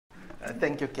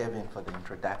Thank you, Kevin, for the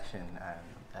introduction.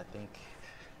 I think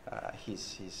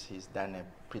he's done a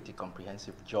pretty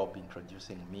comprehensive job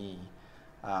introducing me.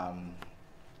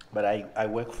 But I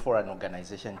work for an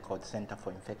organization called Center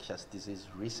for Infectious Disease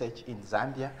Research in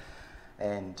Zambia.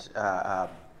 And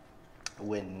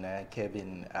when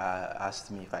Kevin asked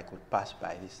me if I could pass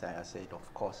by this time, I said,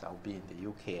 of course, I'll be in the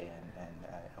UK, and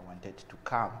I wanted to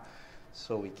come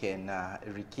so we can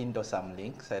rekindle some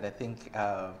links. And I think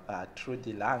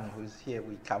Trudy Lang, who's here,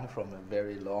 we come from a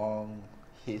very long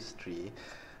history.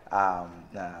 I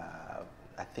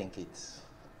think it's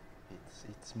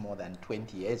more than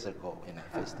 20 years ago when I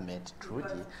first met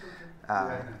Trudy.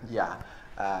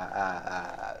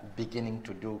 Beginning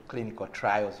to do clinical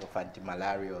trials of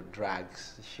anti-malarial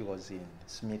drugs. She was in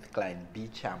SmithKline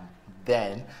Beecham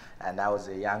then, and I was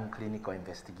a young clinical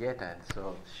investigator, and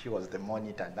so she was the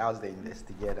monitor and I was the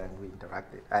investigator, and we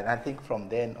interacted. And I think from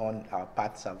then on our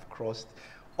paths have crossed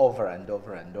over and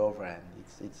over and over, and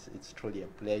it's truly a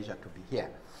pleasure to be here.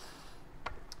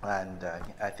 And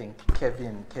I think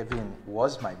Kevin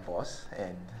was my boss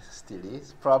and still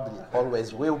is, probably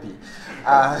always will be.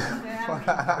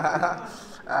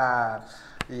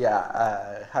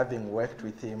 Having worked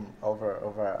with him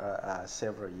over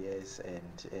several years,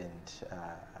 and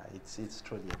it's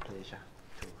truly a pleasure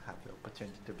to have the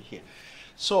opportunity to be here.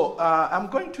 So I'm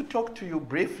going to talk to you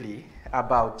briefly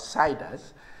about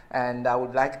CIDRs. And I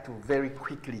would like to very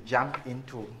quickly jump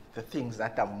into the things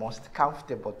that I'm most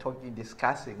comfortable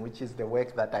discussing, which is the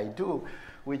work that I do,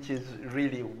 which is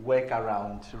really work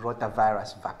around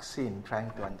rotavirus vaccine,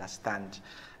 trying to understand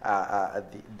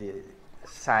the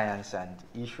science and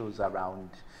issues around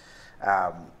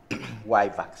why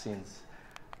vaccines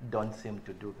don't seem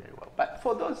to do very well. But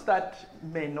for those that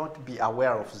may not be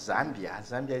aware of Zambia,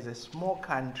 Zambia is a small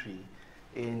country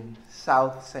in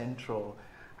South Central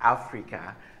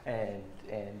Africa, and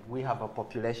we have a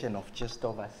population of just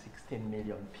over 16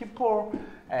 million people,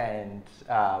 and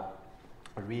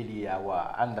really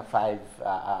our under 5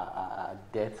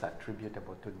 deaths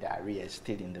attributable to diarrhea is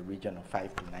still in the region of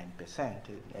 5 to 9%,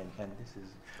 and this is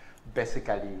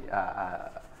basically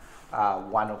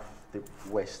one of the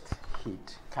worst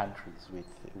hit countries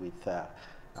with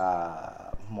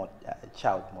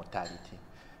child mortality.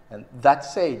 And that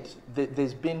said,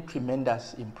 there's been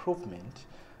tremendous improvement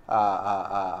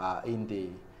in the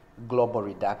global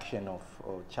reduction of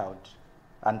child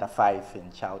under 5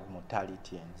 and child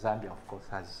mortality, and Zambia, of course,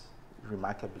 has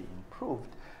remarkably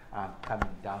improved,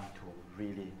 coming down to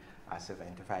really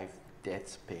 75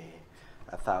 deaths per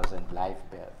 1,000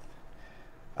 live births.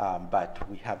 But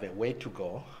we have a way to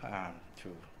go to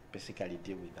basically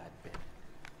deal with that better.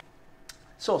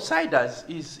 So CIDRs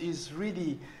is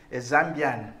really a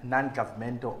Zambian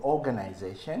non-governmental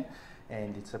organization,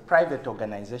 and it's a private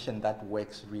organization that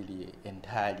works really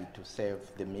entirely to serve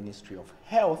the Ministry of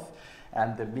Health.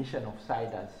 And the mission of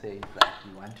CIDRs says that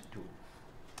we want to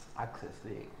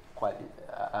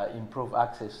improve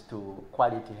access to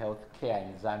quality health care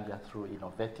in Zambia through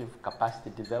innovative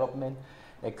capacity development,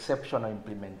 exceptional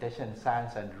implementation,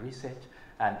 science and research,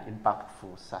 and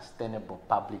impactful, sustainable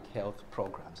public health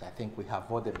programs. I think we have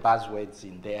all the buzzwords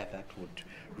in there that would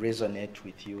resonate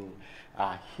with you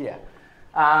here.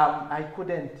 I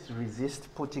couldn't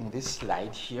resist putting this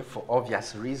slide here for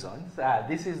obvious reasons.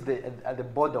 This is the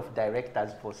board of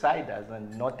directors for CIDRs,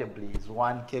 and notably is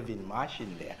one Kevin Marsh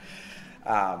in there.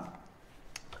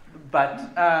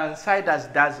 But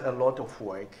CIDRs does a lot of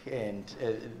work, and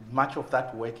much of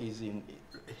that work is in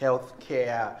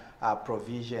healthcare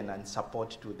provision and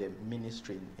support to the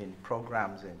ministry in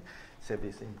programs and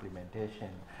service implementation.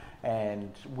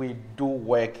 And we do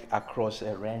work across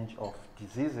a range of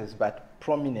diseases, but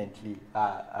prominently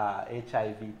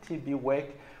HIV, TB work,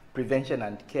 prevention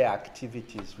and care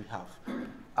activities. We have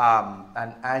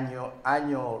an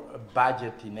annual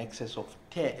budget in excess of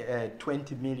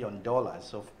 $20 million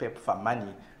of PEPFAR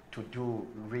money to do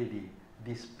really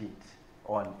this bit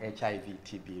on HIV,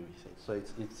 TB research. So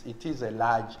it is a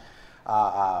large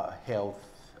health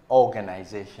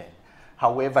organization.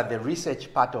 However, the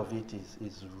research part of it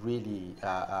is really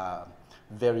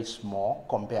very small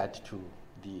compared to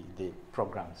the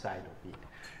program side of it.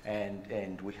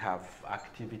 And we have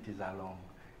activities along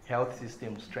health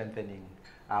system strengthening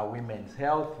women's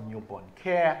health, newborn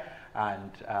care,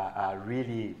 and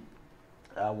really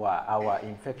our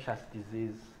infectious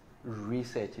disease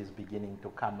research is beginning to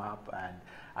come up, and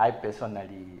I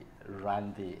personally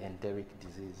run the endemic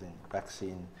disease and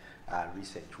vaccine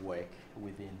research work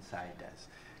within CIDRs.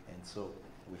 And so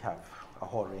we have a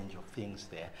whole range of things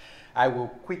there. I will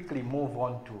quickly move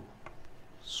on to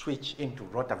switch into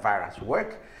rotavirus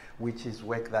work, which is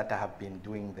work that I have been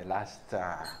doing the last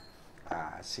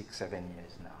 6, 7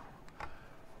 years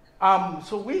now.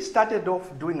 So we started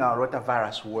off doing our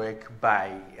rotavirus work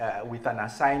by, with an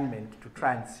assignment to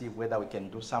try and see whether we can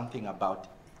do something about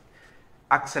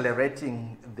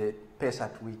accelerating the pace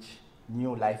at which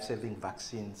new life-saving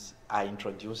vaccines are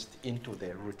introduced into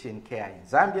the routine care in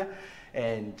Zambia.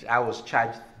 And I was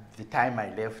charged the time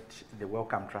I left the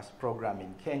Wellcome Trust program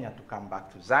in Kenya to come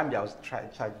back to Zambia. I was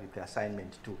charged with the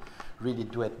assignment to really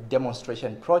do a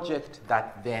demonstration project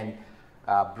that then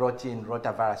brought in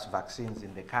rotavirus vaccines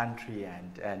in the country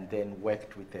and then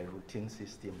worked with a routine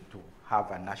system to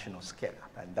have a national scale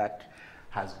up. And that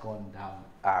has gone down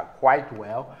quite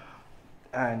well.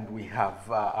 And we have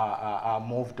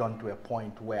moved on to a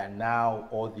point where now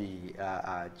all the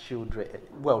children,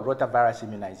 well, rotavirus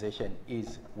immunization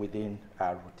is within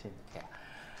routine care.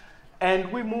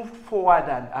 And we moved forward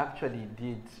and actually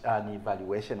did an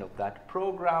evaluation of that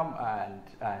program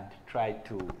and tried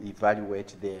to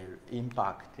evaluate the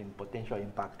impact and potential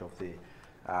impact of the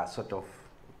sort of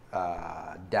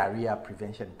diarrhea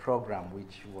prevention program,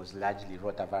 which was largely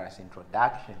rotavirus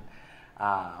introduction.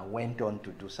 Went on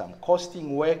to do some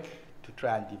costing work to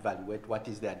try and evaluate what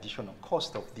is the additional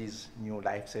cost of these new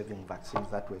life-saving vaccines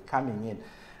that were coming in.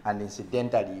 And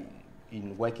incidentally,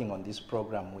 in working on this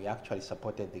program, we actually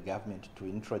supported the government to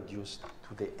introduce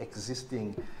to the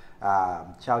existing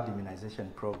child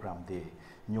immunization program the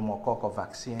pneumococcal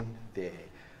vaccine, the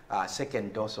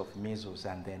second dose of measles,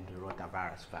 and then the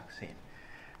rotavirus vaccine.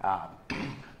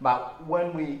 But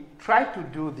when we try to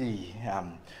do the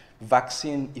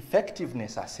vaccine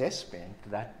effectiveness assessment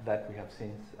that we have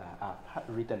since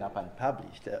written up and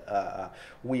published,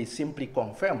 we simply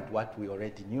confirmed what we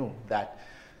already knew, that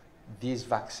these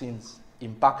vaccines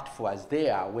impactful as they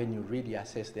are, when you really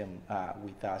assess them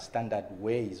with our standard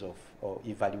ways of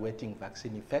evaluating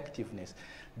vaccine effectiveness,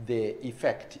 the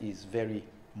effect is very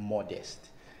modest.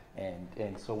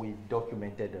 And so we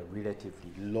documented a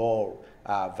relatively low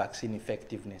vaccine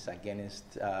effectiveness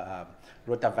against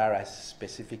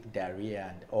rotavirus-specific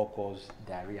diarrhea and all-cause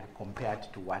diarrhea compared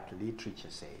to what literature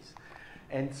says.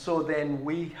 And so then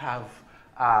we have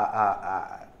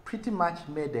pretty much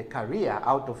made a career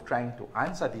out of trying to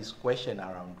answer this question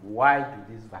around why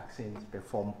do these vaccines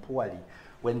perform poorly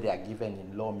when they are given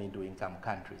in low middle income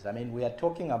countries. I mean, we are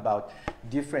talking about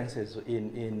differences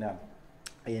in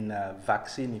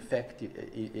vaccine effect,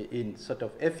 in sort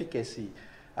of efficacy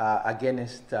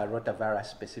against rotavirus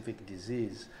specific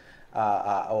disease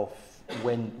of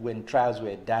when trials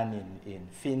were done in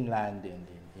Finland and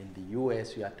in the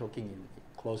US. You are talking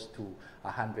close to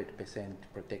 100%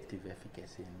 protective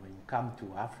efficacy. And when you come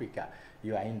to Africa,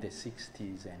 you are in the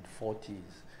 60s and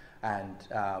 40s. And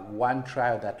one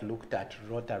trial that looked at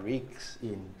Rotarix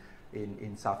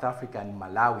in South Africa and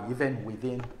Malawi, even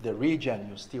within the region,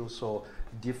 you still saw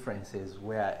differences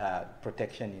where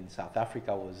protection in South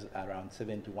Africa was around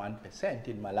 71%.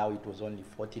 In Malawi, it was only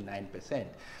 49%.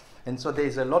 And so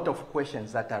there's a lot of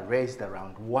questions that are raised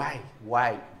around why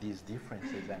these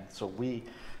differences. And so we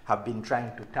have been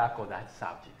trying to tackle that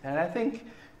subject. And I think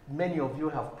many of you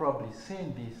have probably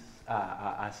seen this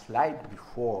a slide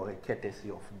before, courtesy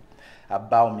of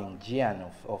Bao-Ming Jian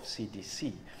of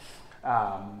CDC.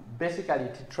 Basically,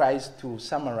 it tries to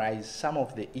summarize some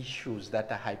of the issues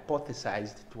that are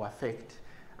hypothesized to affect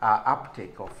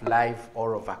uptake of live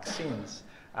oral vaccines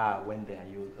when they are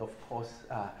used. Of course,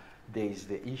 there is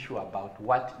the issue about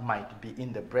what might be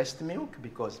in the breast milk,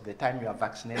 because the time you are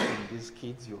vaccinating these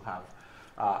kids, you have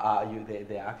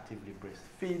they're actively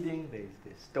breastfeeding. There is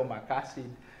the stomach acid.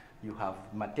 You have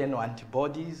maternal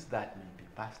antibodies that may be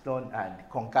passed on, and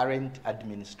concurrent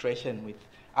administration with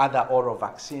other oral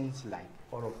vaccines like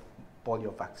oral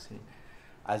polio vaccine.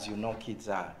 As you know, kids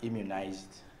are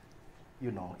immunized,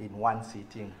 in one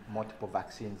sitting, multiple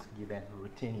vaccines given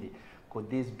routinely. Could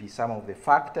these be some of the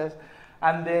factors?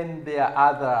 And then there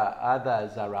are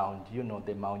others around,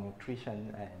 the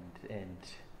malnutrition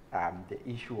and the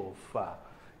issue of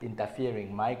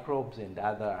interfering microbes and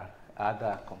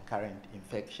other concurrent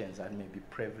infections that may be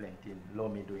prevalent in low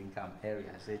middle income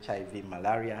areas, HIV,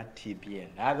 malaria, TB,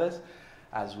 and others,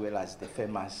 as well as the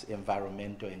famous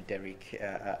environmental enteric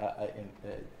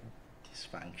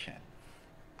dysfunction.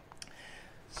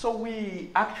 So we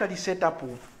actually set up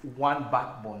one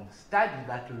backbone study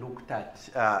that looked at,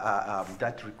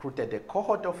 that recruited a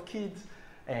cohort of kids,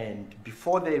 and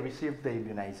before they received the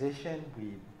immunization,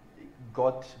 we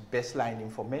got baseline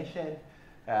information.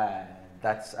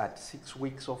 That's at 6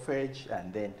 weeks of age,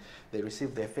 and then they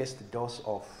received their first dose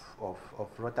of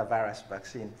rotavirus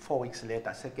vaccine. 4 weeks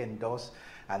later, second dose,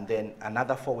 and then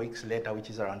another 4 weeks later, which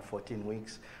is around 14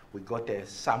 weeks, we got a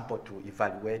sample to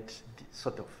evaluate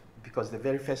sort of because the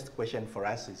very first question for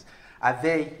us is, are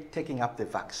they taking up the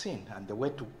vaccine? And the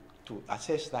way to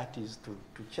assess that is to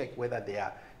check whether they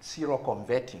are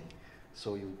seroconverting.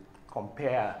 So you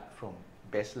compare from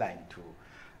baseline to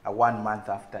 1 month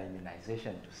after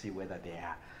immunization to see whether they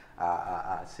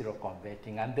are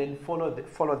seroconverting, and then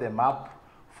follow them up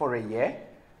for a year,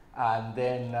 and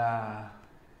then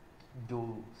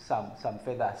do some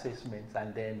further assessments,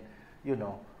 and then, you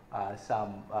know,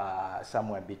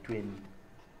 somewhere between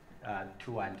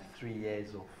 2 and 3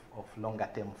 years of longer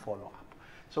term follow-up.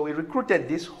 So we recruited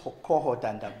this cohort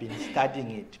and have been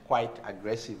studying it quite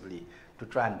aggressively to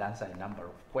try and answer a number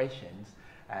of questions,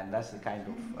 and that's the kind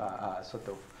of sort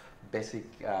of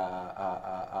basic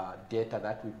data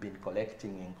that we've been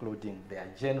collecting, including their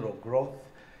general growth,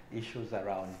 issues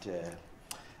around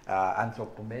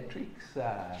anthropometrics,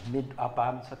 mid-upper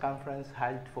arm circumference,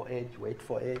 height for age, weight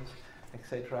for age,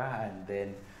 etc., and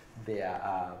then their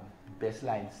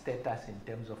baseline status in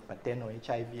terms of maternal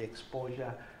HIV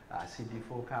exposure,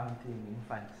 CD4 counting,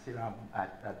 infant serum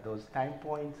at those time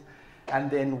points. And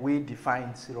then we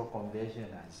define seroconversion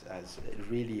as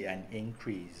really an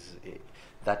increase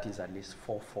that is at least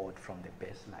fourfold from the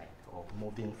baseline, or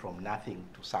moving from nothing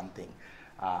to something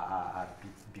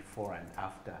before and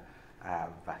after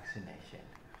vaccination.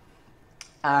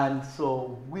 And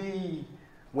so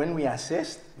when we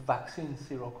assessed vaccine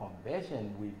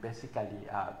seroconversion, we basically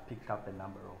picked up a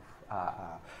number of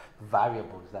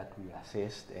variables that we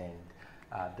assessed,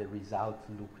 and the results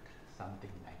looked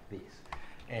something like this.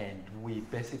 And we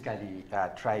basically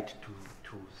tried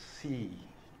to see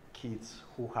kids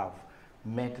who have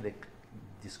met the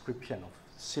description of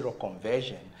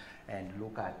seroconversion and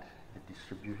look at the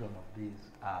distribution of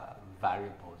these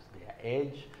variables, their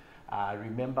age.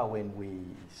 Remember when we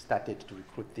started to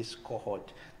recruit this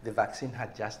cohort, the vaccine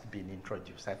had just been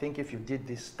introduced. I think if you did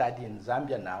this study in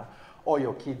Zambia now, all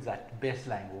your kids at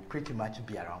baseline will pretty much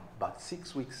be around about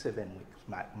 6 weeks, 7 weeks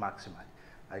maximum,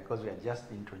 because we had just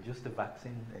introduced the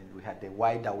vaccine and we had a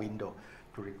wider window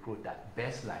to recruit at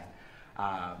baseline.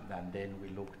 And then we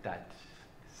looked at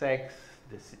sex,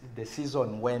 the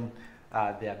season when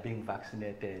they are being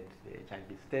vaccinated, the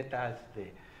HIV status, the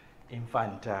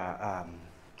infant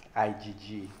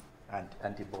IgG and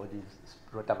antibodies,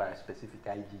 rotavirus-specific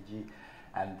IgG,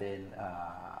 and then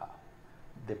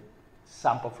the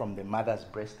sample from the mother's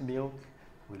breast milk.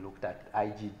 We looked at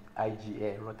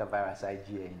IgA, rotavirus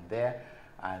IgA in there,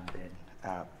 and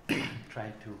then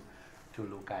tried to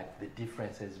look at the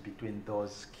differences between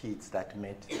those kids that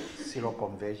met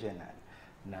seroconversion and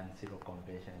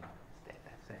non-seroconversion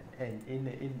status.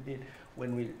 And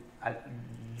when we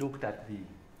looked at the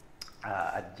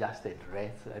adjusted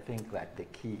rates, I think that the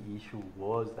key issue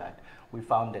was that we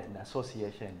found an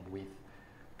association with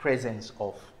presence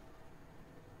of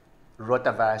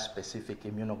rotavirus-specific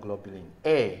immunoglobulin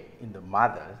A in the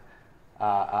mother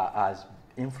as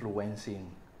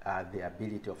influencing the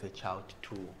ability of a child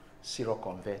to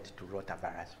seroconvert to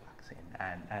rotavirus vaccine.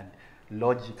 And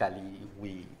logically,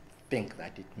 we think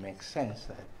that it makes sense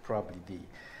that probably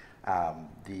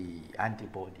the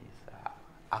antibodies are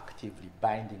actively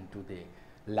binding to the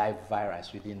live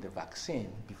virus within the vaccine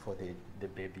before the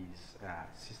baby's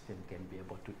system can be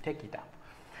able to take it up.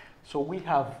 So we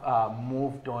have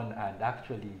moved on and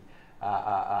actually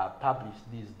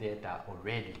published this data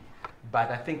already.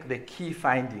 But I think the key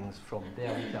findings from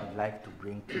there, which I would like to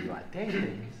bring to your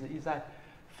attention, is that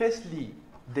firstly,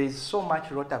 there's so much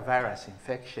rotavirus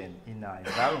infection in our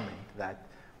environment that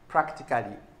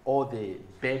practically all the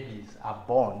babies are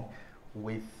born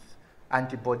with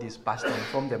antibodies passed on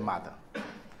from the mother.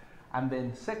 And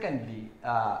then secondly,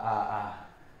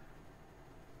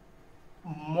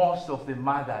 most of the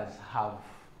mothers have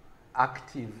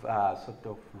active sort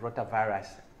of rotavirus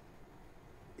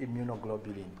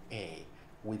immunoglobulin A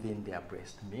within their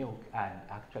breast milk, and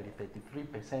actually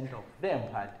 33% of them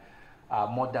had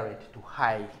moderate to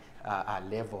high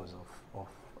levels of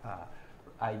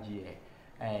IgA.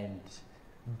 And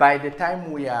by the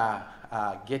time we are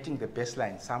getting the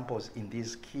baseline samples in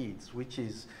these kids, which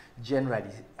is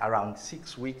generally around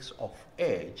 6 weeks of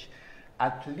age,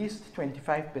 at least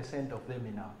 25% of them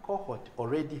in our cohort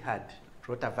already had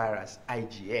rotavirus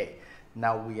IgA.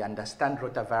 Now we understand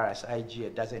rotavirus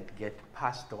IgA doesn't get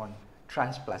passed on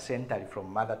transplacentally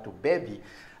from mother to baby,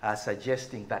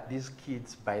 suggesting that these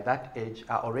kids by that age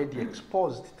are already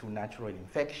exposed to natural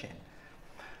infection.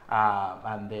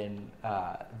 And then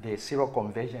the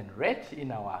seroconversion rate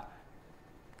in our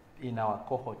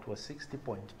cohort was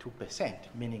 60.2%,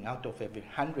 meaning out of every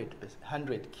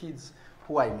 100 kids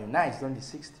who are immunized, only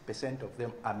 60% of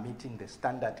them are meeting the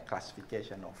standard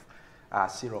classification of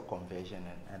seroconversion.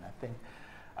 And I think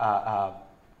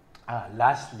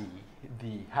lastly,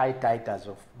 the high titers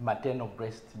of maternal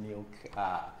breast milk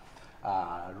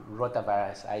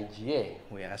rotavirus IgA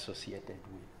were associated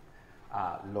with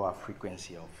lower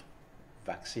frequency of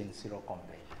vaccine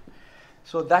seroconversion.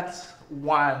 So that's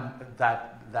one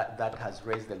that has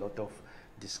raised a lot of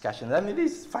discussion. I mean,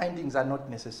 these findings are not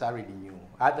necessarily new.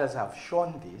 Others have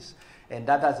shown this, and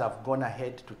others have gone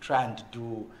ahead to try and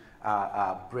do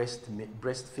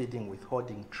breastfeeding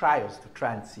withholding trials to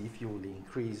try and see if you will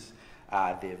increase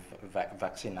the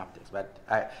vaccine uptake. But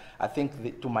I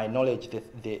think, to my knowledge,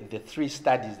 the three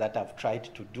studies that have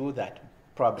tried to do that,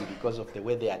 probably because of the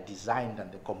way they are designed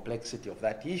and the complexity of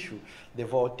that issue,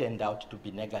 they've all turned out to be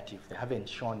negative. They haven't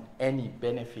shown any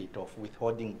benefit of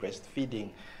withholding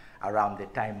breastfeeding around the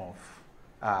time of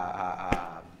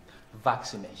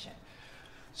vaccination.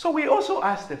 So we also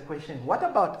asked the question, what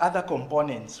about other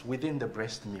components within the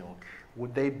breast milk?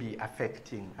 Would they be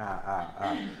affecting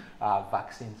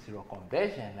vaccine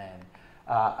seroconversion? And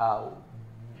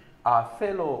our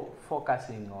fellow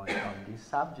focusing on this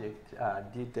subject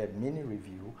did a mini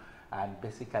review and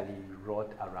basically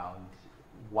wrote around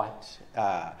what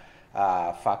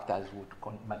maternal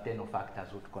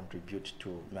factors would contribute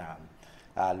to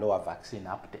lower vaccine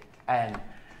uptake. And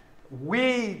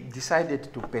we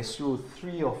decided to pursue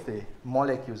three of the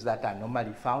molecules that are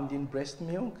normally found in breast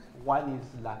milk. One is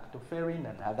lactoferrin,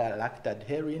 another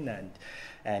lactadherin,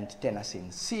 and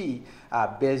tenascin C,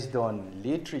 based on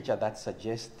literature that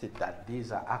suggested that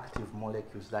these are active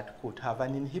molecules that could have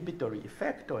an inhibitory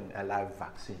effect on a live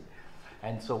vaccine.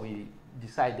 And so we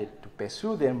decided to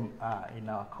pursue them in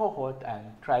our cohort and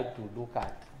try to look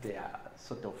at their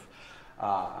sort of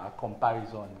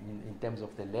comparison in terms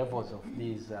of the levels of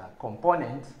these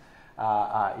components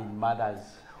in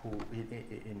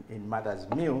mother's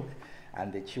milk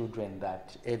and the children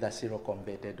that either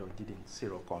seroconverted or didn't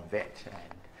seroconvert,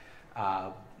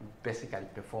 and basically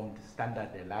performed standard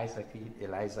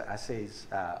ELISA assays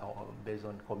based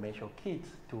on commercial kits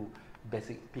to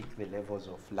pick the levels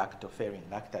of lactoferrin,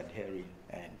 lactadherin,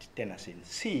 and tenascin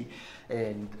C,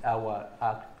 and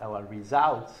our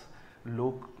results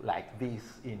look like this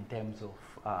in terms of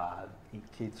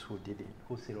kids who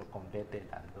seroconverted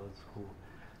and those who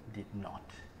did not.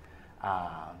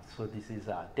 So this is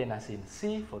tenascin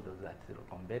C for those that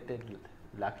seroconverted,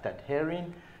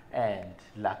 lactadherin and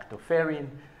lactoferrin,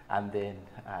 and then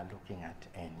looking at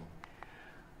N.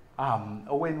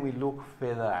 When we look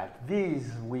further at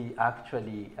these, we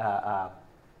actually try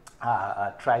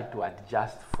to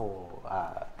adjust for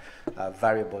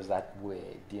variables that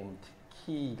were deemed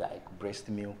key, like breast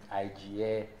milk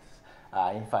IgA,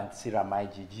 infant serum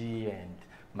IgG, and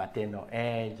maternal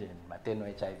age, and maternal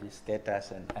HIV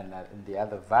status, and the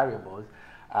other variables.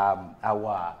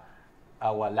 Our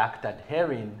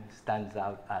lactadherin stands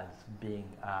out as being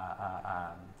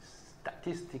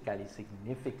statistically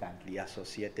significantly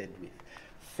associated with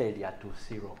failure to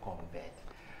seroconvert.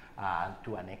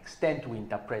 To an extent, we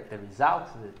interpret the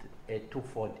results that a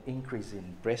twofold increase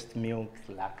in breast milk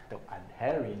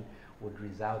lactadherin would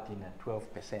result in a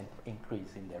 12%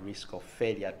 increase in the risk of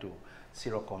failure to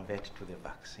seroconvert to the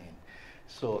vaccine.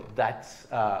 So that's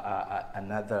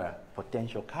another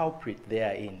potential culprit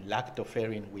there in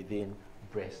lactoferrin within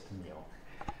breast milk.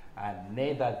 And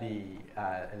neither the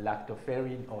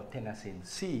lactoferrin or tenascin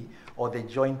C or the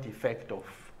joint effect of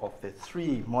the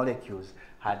three molecules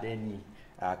had any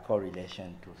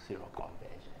correlation to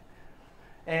seroconversion.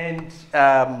 And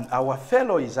our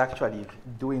fellow is actually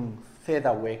doing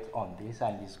further work on this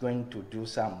and is going to do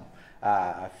some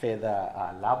further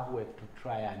lab work to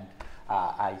try and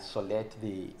isolate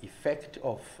the effect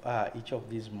of each of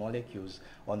these molecules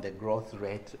on the growth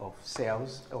rate of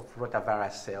cells, of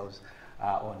rotavirus cells,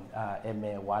 on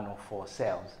MA104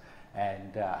 cells.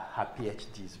 And her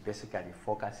PhD is basically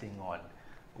focusing on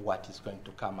what is going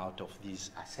to come out of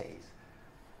these assays.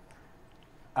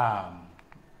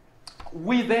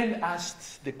 We then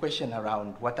asked the question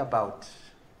around, what about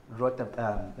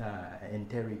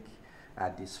enteric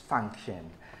dysfunction?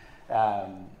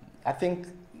 I think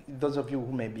those of you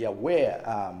who may be aware,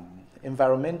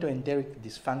 environmental enteric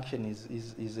dysfunction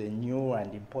is a new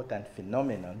and important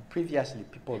phenomenon. Previously,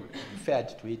 people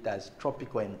referred to it as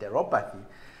tropical enteropathy,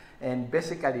 and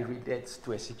basically relates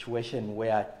to a situation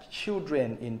where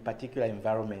children in particular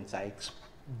environments are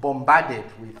bombarded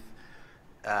with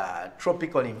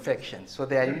tropical infections. So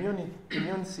their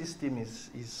immune system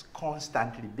is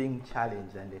constantly being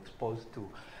challenged and exposed to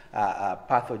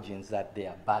pathogens that they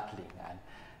are battling. And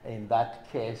in that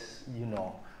case, you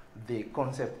know, the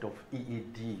concept of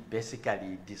EED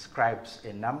basically describes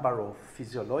a number of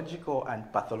physiological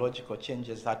and pathological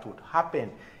changes that would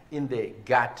happen in the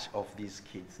gut of these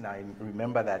kids. Now,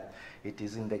 remember that it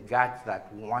is in the gut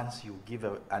that once you give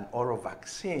an oral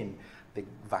vaccine, the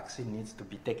vaccine needs to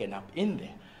be taken up in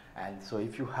there. And so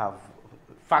if you have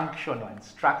functional and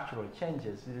structural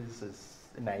changes, this is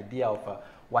an idea of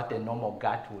what a normal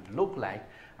gut would look like.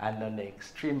 And on the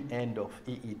extreme end of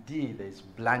EED, there's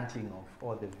blunting of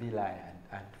all the villi,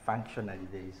 and functionally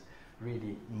there's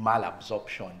really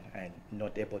malabsorption and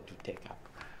not able to take up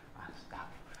stuff.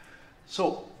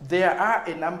 So there are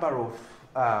a number of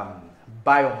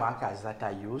biomarkers that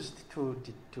are used to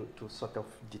sort of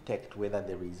detect whether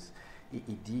there is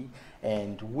EED,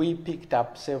 and we picked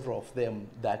up several of them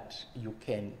that you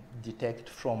can detect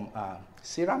from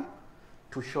serum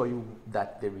to show you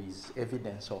that there is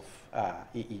evidence of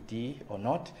EED or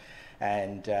not.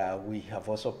 And we have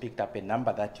also picked up a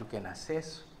number that you can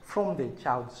assess from the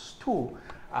child's stool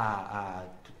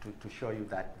to show you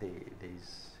that there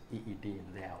is EED in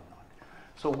there or not.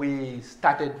 So we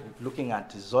started looking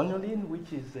at zonulin,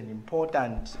 which is an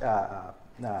important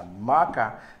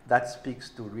marker that speaks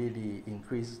to really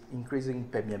increasing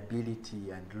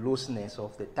permeability and looseness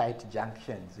of the tight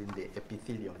junctions in the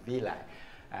epithelial villi,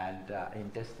 and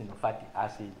intestinal fatty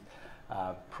acid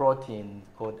protein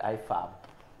called IFAB,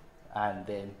 and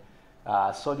then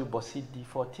soluble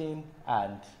CD14,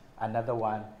 and another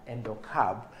one,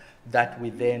 endocarb, that we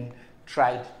then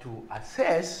tried to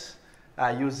assess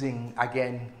using,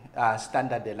 again,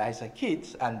 standard ELISA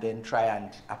kits, and then try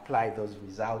and apply those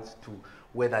results to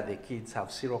whether the kids have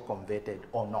seroconverted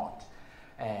or not.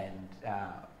 And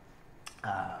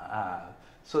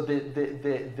so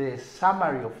the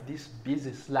summary of this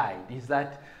busy slide is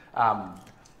that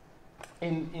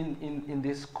in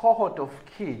this cohort of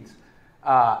kids,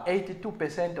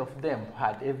 82% of them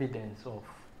had evidence of,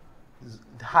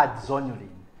 had zonulin,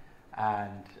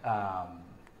 and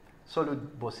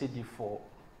soluble CD14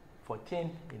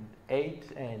 in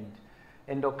 8, and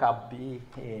endocarb B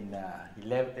in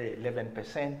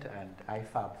 11%, and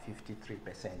IFAB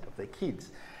 53% of the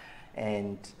kids.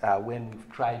 And when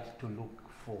we've tried to look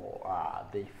for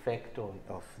the effect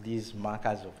of these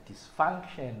markers of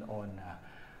dysfunction on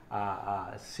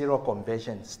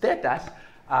seroconversion status,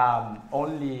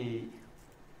 only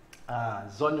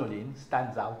zonulin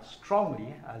stands out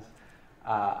strongly, as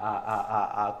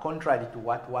contrary to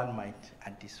what one might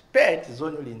anticipate.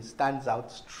 Zonulin stands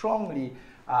out strongly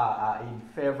in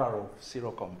favor of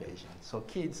seroconversion. So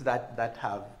kids that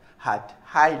have had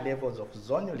high levels of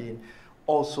zonulin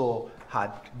also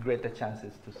had greater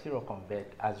chances to seroconvert,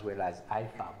 as well as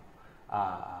IFAB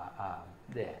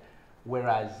there,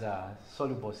 whereas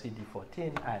soluble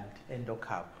CD14 and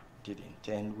endocarb didn't.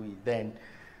 And we then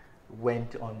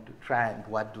went on to try and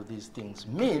what do these things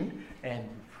mean, and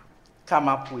come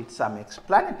up with some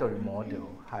explanatory model,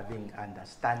 having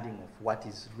understanding of what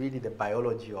is really the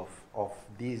biology of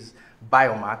these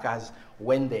biomarkers,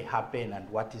 when they happen, and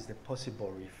what is the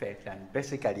possible effect. And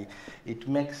basically, it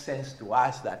makes sense to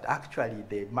us that actually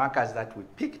the markers that we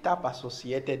picked up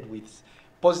associated with,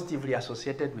 positively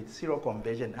associated with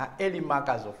seroconversion, are early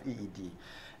markers of EED.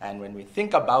 And when we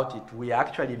think about it, we are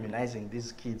actually immunizing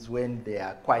these kids when they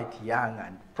are quite young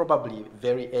and probably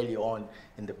very early on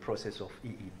in the process of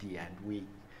EED. And we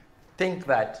think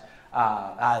that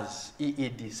as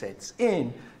EED sets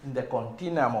in the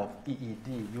continuum of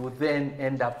EED, you then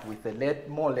end up with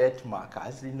more late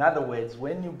markers. In other words,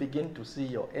 when you begin to see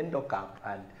your endocarb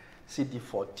and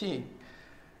CD14,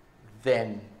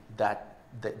 then that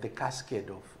the cascade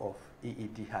of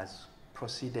EED has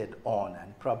proceeded on,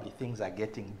 and probably things are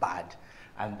getting bad,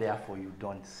 and therefore you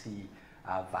don't see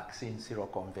vaccine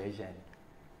seroconversion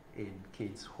in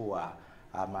kids who are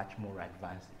much more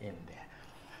advanced in there.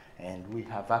 And we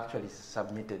have actually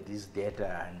submitted this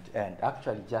data and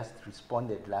actually just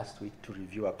responded last week to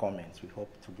reviewer comments. We hope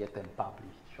to get them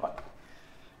published shortly.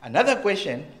 Another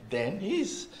question then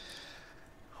is,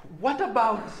 what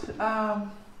about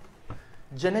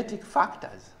genetic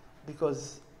factors?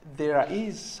 Because there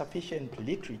is sufficient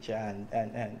literature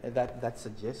and that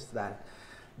suggests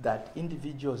that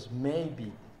individuals may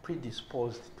be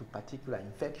predisposed to particular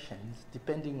infections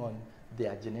depending on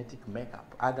their genetic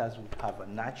makeup. Others would have a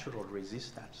natural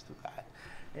resistance to that.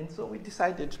 And so we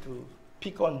decided to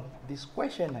pick on this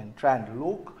question and try and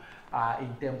look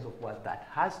in terms of what that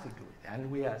has to do with.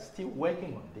 And we are still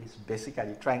working on this,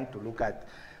 basically trying to look at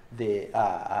the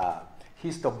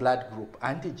histoblood group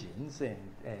antigens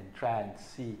and try and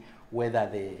see whether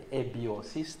the ABO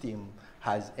system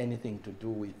has anything to do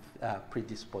with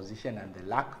predisposition and the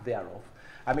lack thereof.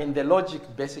 I mean, the logic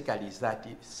basically is that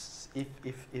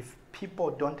if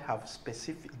people don't have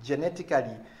specific,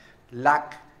 genetically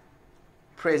lack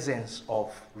presence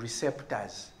of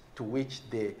receptors to which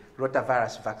the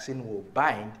rotavirus vaccine will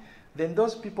bind, then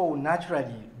those people will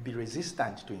naturally be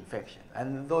resistant to infection.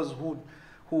 And those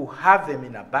who have them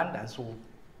in abundance will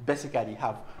basically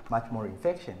have much more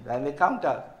infection. And the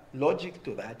counter logic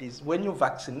to that is when you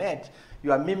vaccinate,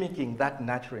 you are mimicking that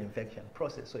natural infection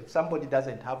process. So if somebody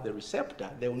doesn't have the receptor,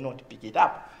 they will not pick it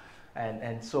up.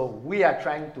 And so we are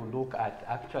trying to look at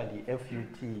actually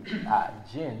FUT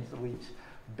genes, which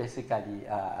basically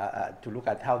to look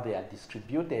at how they are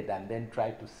distributed and then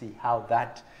try to see how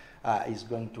that is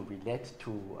going to relate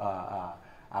to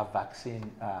a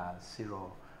vaccine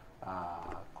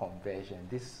conversion.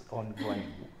 This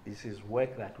ongoing, this is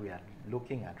work that we are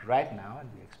looking at right now, and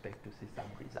we expect to see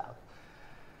some results.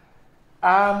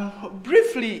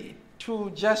 Briefly, to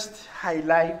just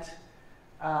highlight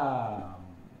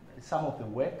some of the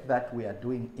work that we are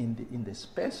doing in the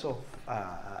space of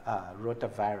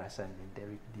rotavirus and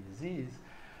endemic disease,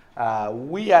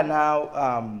 we are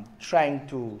now trying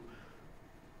to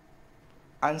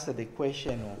answer the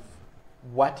question of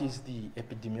what is the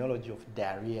epidemiology of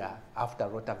diarrhea after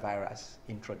rotavirus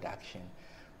introduction?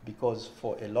 Because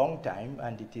for a long time,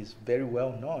 and it is very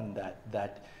well known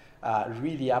that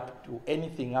really up to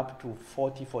anything up to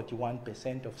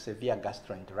 41% of severe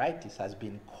gastroenteritis has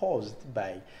been caused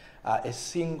by a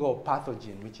single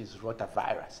pathogen, which is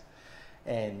rotavirus.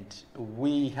 And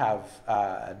we have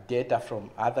data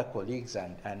from other colleagues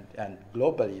and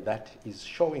globally that is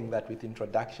showing that with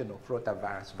introduction of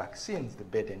rotavirus vaccines, the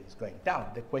burden is going down.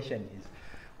 The question is,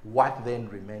 what then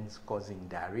remains causing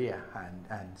diarrhea?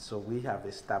 And so we have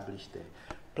established a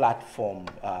platform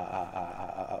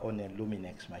on a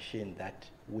Luminex machine that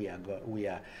we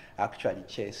are actually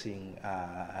chasing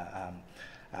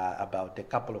about a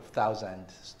couple of thousand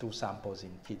stool samples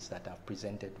in kids that have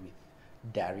presented with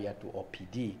diarrhea to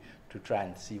OPD to try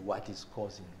and see what is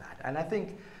causing that. And I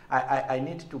think I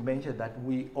need to mention that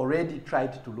we already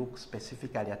tried to look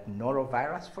specifically at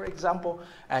norovirus, for example,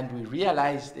 and we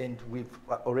realized, and we've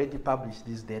already published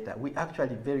this data, we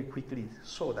actually very quickly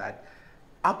saw that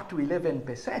up to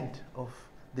 11% of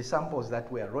the samples that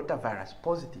were rotavirus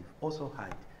positive also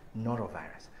had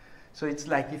norovirus. So it's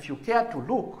like if you care to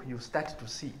look, you start to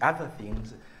see other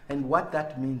things, and what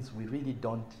that means we really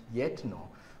don't yet know.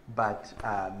 But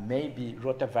maybe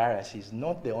rotavirus is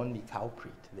not the only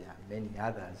culprit. There are many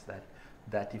others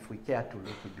that if we care to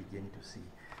look, we begin to see.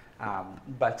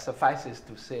 But suffices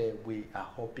to say, we are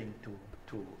hoping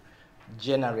to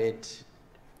generate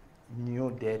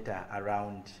new data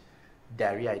around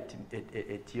diarrhea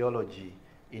etiology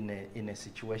in a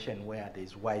situation where there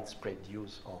is widespread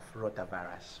use of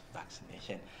rotavirus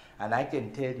vaccination. And I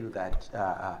can tell you that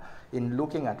in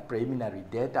looking at preliminary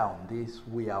data on this,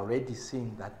 we are already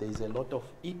seeing that there is a lot of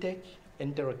ETEC,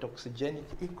 enterotoxigenic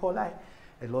E. coli,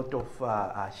 a lot of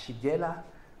Shigella,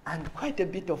 and quite a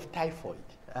bit of typhoid.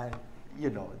 And you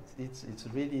know, it's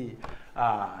really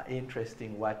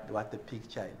interesting what the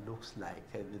picture looks like.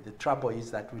 The trouble is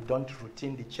that we don't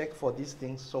routinely check for these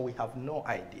things, so we have no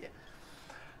idea.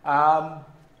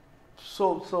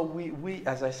 So we,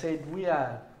 as I said, we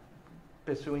are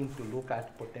pursuing to look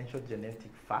at potential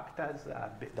genetic factors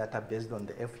that are based on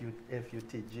the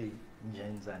FUTG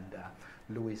genes and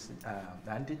Lewis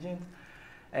antigens.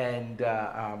 And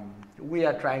we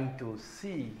are trying to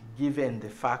see, given the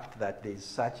fact that there is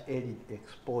such early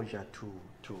exposure to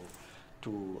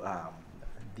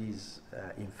these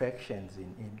infections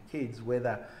in kids,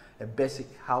 whether a basic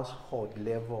household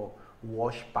level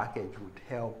wash package would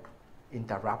help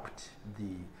interrupt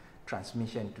the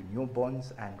transmission to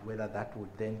newborns, and whether that would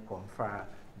then confer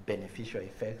beneficial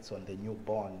effects on the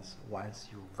newborns once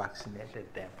you vaccinated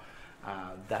them.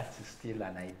 That's still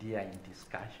an idea in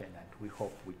discussion, and we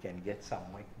hope we can get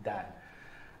some work done.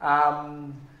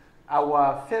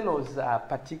 Our fellows are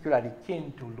particularly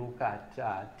keen to look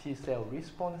at T-cell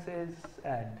responses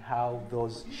and how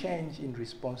those change in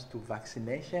response to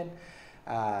vaccination.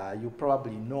 You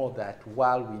probably know that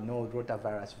while we know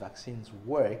rotavirus vaccines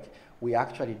work, we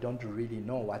actually don't really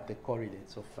know what the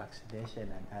correlates of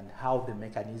vaccination and how the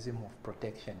mechanism of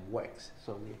protection works.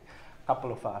 So a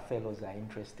couple of our fellows are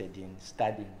interested in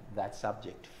studying that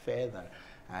subject further,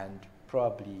 and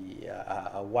probably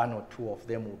one or two of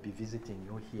them will be visiting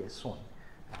you here soon.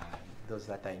 Those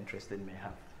that are interested may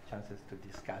have chances to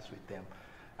discuss with them.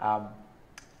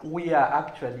 We are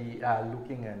actually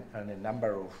looking at a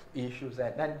number of issues,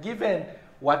 and given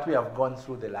what we have gone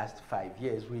through the last 5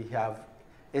 years, we have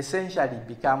essentially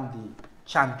become the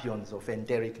champions of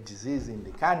enteric disease in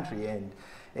the country,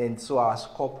 and so our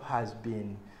scope has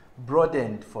been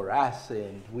broadened for us,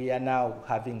 and we are now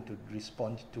having to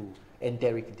respond to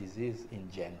enteric disease in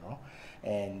general,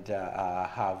 and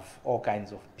have all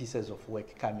kinds of pieces of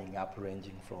work coming up,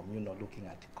 ranging from, looking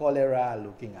at cholera,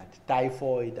 looking at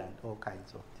typhoid, and all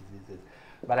kinds of diseases.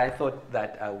 But I thought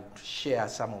that I would share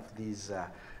some of these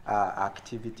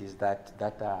activities that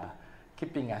are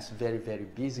keeping us very, very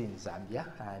busy in Zambia,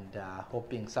 and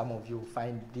hoping some of you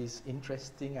find this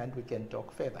interesting and we can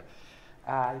talk further.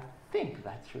 I think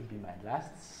that should be my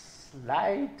last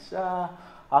slide.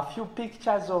 A few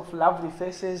pictures of lovely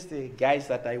faces, the guys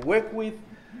that I work with.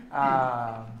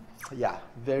 Yeah,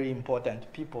 very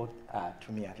important people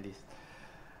to me, at least.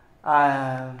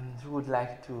 Would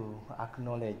like to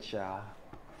acknowledge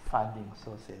funding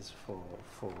sources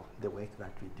for the work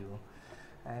that we do.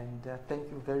 And thank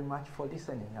you very much for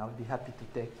listening. I'll be happy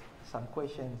to take some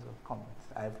questions or comments.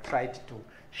 I've tried to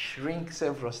shrink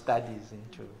several studies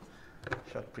into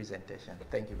a short presentation.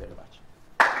 Thank you very much.